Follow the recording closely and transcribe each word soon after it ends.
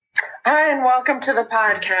Hi, and welcome to the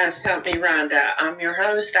podcast, Help Me Rhonda. I'm your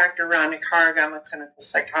host, Dr. Rhonda Karg. I'm a clinical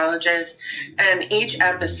psychologist, and each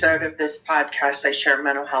episode of this podcast, I share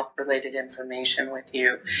mental health-related information with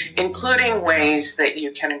you, including ways that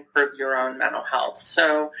you can improve your own mental health.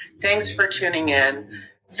 So thanks for tuning in.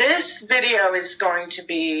 This video is going to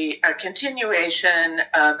be a continuation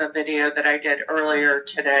of a video that I did earlier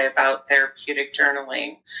today about therapeutic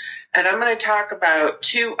journaling. And I'm going to talk about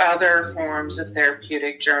two other forms of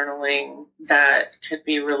therapeutic journaling that could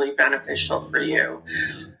be really beneficial for you.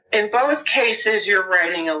 In both cases, you're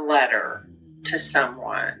writing a letter to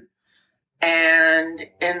someone. And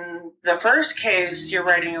in the first case, you're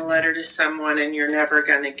writing a letter to someone and you're never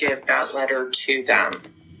going to give that letter to them.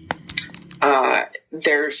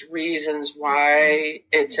 There's reasons why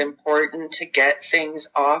it's important to get things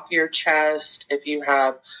off your chest. If you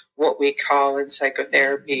have what we call in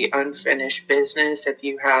psychotherapy unfinished business, if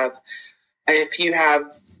you have a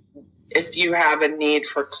need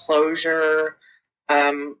for closure,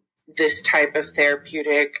 this type of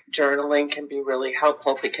therapeutic journaling can be really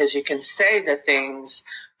helpful because you can say the things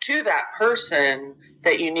to that person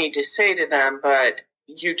that you need to say to them, but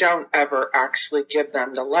you don't ever actually give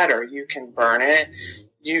them the letter. You can burn it.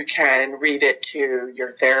 You can read it to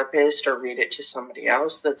your therapist or read it to somebody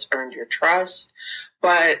else that's earned your trust.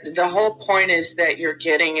 But the whole point is that you're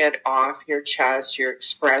getting it off your chest. You're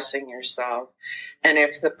expressing yourself. And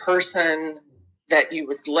if the person that you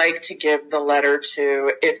would like to give the letter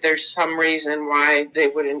to, if there's some reason why they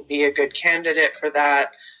wouldn't be a good candidate for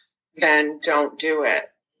that, then don't do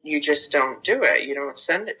it. You just don't do it. You don't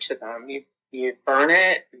send it to them. You burn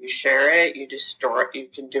it, you share it, you distort, you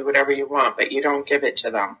can do whatever you want, but you don't give it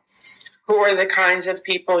to them. Who are the kinds of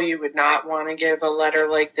people you would not want to give a letter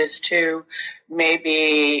like this to?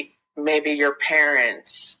 Maybe your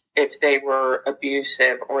parents, if they were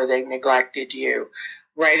abusive or they neglected you.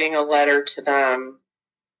 Writing a letter to them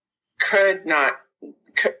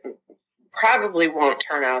probably won't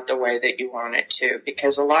turn out the way that you want it to,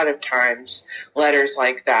 because a lot of times letters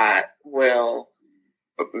like that will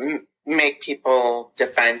make people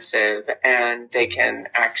defensive, and they can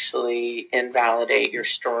actually invalidate your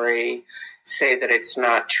story, say that it's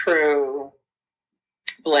not true,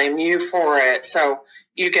 blame you for it. So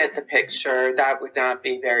you get the picture. That would not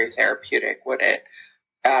be very therapeutic, would it?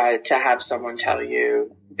 To have someone tell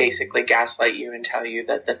you, basically gaslight you and tell you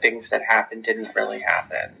that the things that happened didn't really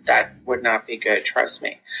happen. That would not be good, trust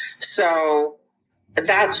me. So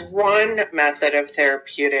that's one method of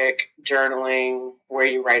therapeutic journaling where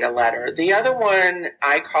you write a letter. The other one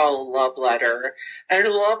I call a love letter. And a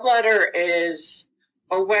love letter is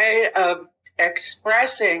a way of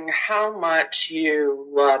expressing how much you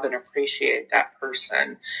love and appreciate that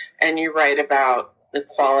person. And you write about the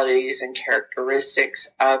qualities and characteristics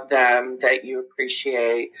of them that you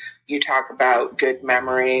appreciate. You talk about good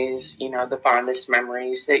memories, the fondest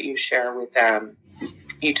memories that you share with them.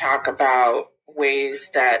 You talk about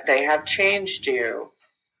ways that they have changed you,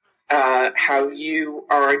 how you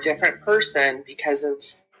are a different person because of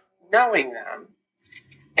knowing them.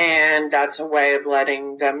 And that's a way of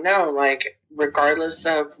letting them know, like, regardless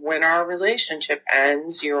of when our relationship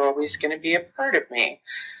ends, you're always going to be a part of me.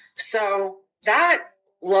 So that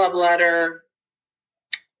love letter,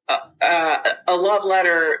 a love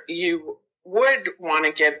letter you would want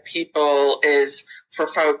to give people is for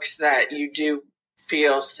folks that you do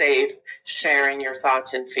feel safe sharing your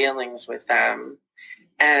thoughts and feelings with them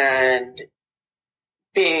and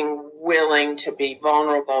being willing to be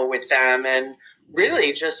vulnerable with them and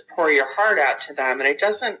really just pour your heart out to them. And it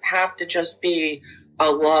doesn't have to just be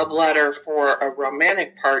a love letter for a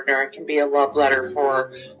romantic partner. It can be a love letter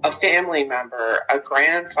for a family member, a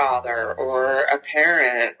grandfather, or a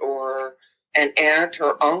parent, or an aunt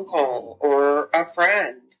or uncle, or a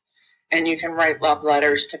friend. And you can write love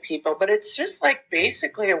letters to people, but it's just like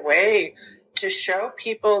basically a way to show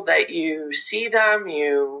people that you see them,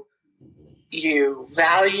 you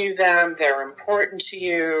value them, they're important to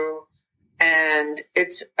you, and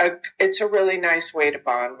it's a really nice way to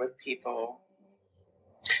bond with people.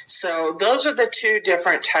 So those are the two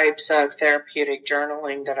different types of therapeutic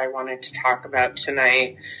journaling that I wanted to talk about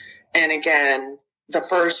tonight. And again, the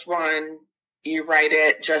first one, you write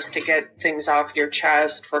it just to get things off your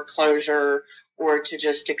chest for closure or to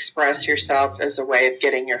just express yourself as a way of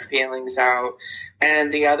getting your feelings out.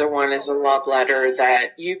 And the other one is a love letter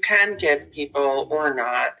that you can give people or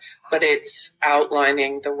not, but it's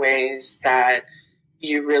outlining the ways that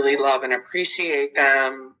you really love and appreciate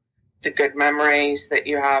them, the good memories that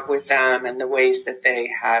you have with them, and the ways that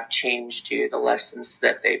they have changed you, the lessons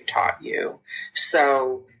that they've taught you.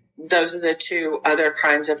 So those are the two other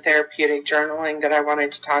kinds of therapeutic journaling that I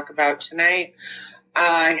wanted to talk about tonight.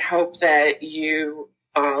 I hope that you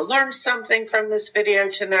learned something from this video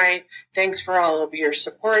tonight. Thanks for all of your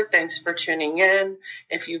support. Thanks for tuning in.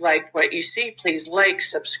 If you liked what you see, please like,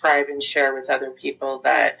 subscribe, and share with other people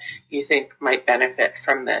that you think might benefit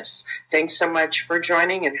from this. Thanks so much for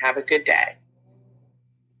joining, and have a good day.